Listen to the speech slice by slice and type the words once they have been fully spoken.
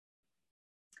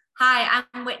Hi,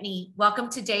 I'm Whitney. Welcome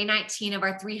to day 19 of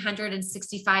our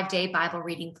 365-day Bible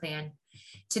reading plan.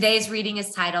 Today's reading is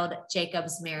titled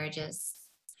Jacob's Marriages.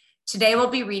 Today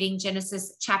we'll be reading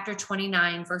Genesis chapter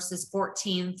 29, verses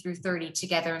 14 through 30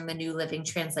 together in the New Living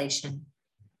Translation.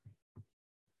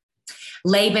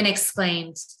 Laban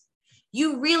exclaimed,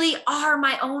 "You really are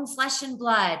my own flesh and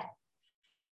blood."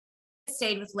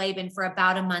 Stayed with Laban for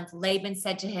about a month. Laban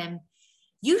said to him,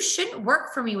 "You shouldn't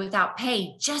work for me without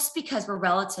pay just because we're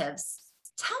relatives.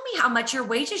 Tell me how much your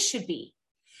wages should be."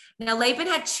 Now, Laban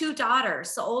had two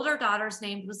daughters. The older daughter's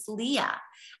name was Leah,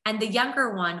 and the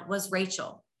younger one was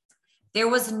Rachel. There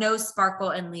was no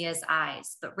sparkle in Leah's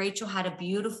eyes, but Rachel had a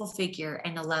beautiful figure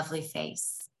and a lovely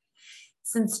face.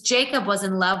 Since Jacob was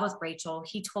in love with Rachel,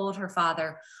 he told her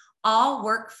father, "I'll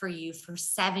work for you for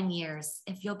 7 years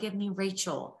if you'll give me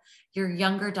Rachel, your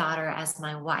younger daughter, as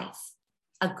my wife."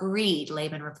 "Agreed,"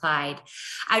 Laban replied.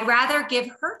 "I'd rather give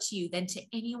her to you than to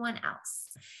anyone else.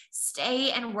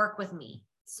 Stay and work with me."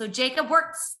 So Jacob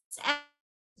worked to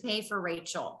pay for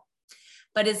Rachel,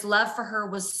 but his love for her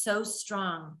was so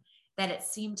strong that it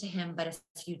seemed to him but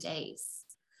a few days.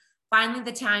 Finally,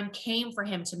 the time came for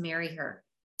him to marry her.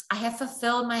 "I have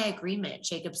fulfilled my agreement,"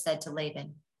 Jacob said to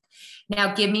Laban.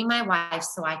 "Now give me my wife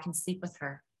so I can sleep with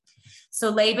her."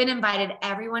 So Laban invited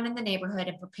everyone in the neighborhood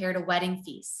and prepared a wedding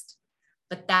feast.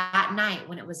 But that night,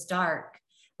 when it was dark,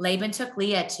 Laban took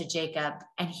Leah to Jacob,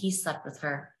 and he slept with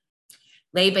her.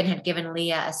 Laban had given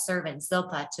Leah a servant,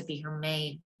 Zilpah, to be her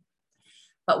maid.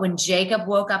 But when Jacob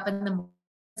woke up in the morning,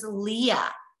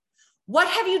 "Leah, what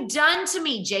have you done to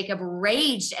me?" Jacob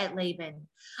raged at Laban.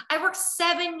 "I worked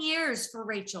 7 years for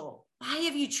Rachel. Why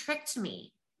have you tricked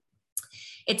me?"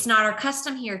 "It's not our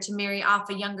custom here to marry off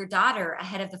a younger daughter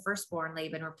ahead of the firstborn,"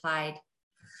 Laban replied.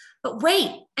 "But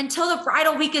wait until the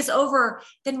bridal week is over,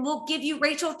 then we'll give you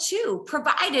Rachel too,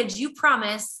 provided you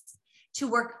promise to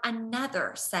work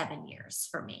another 7 years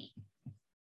for me."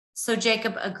 So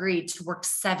Jacob agreed to work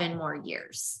 7 more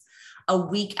years. A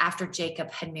week after Jacob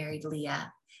had married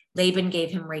Leah, Laban gave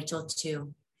him Rachel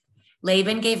too.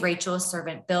 Laban gave Rachel a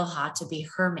servant, Bilhah, to be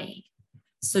her maid.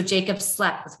 So Jacob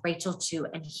slept with Rachel too,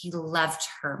 and he loved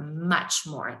her much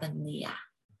more than Leah.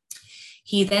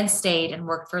 He then stayed and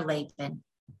worked for Laban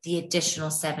the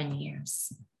additional 7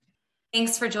 years.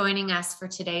 Thanks for joining us for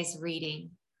today's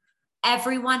reading.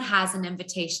 Everyone has an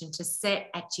invitation to sit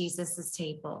at Jesus's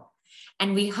table,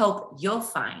 and we hope you'll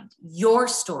find your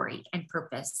story and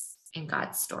purpose in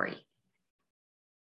God's story.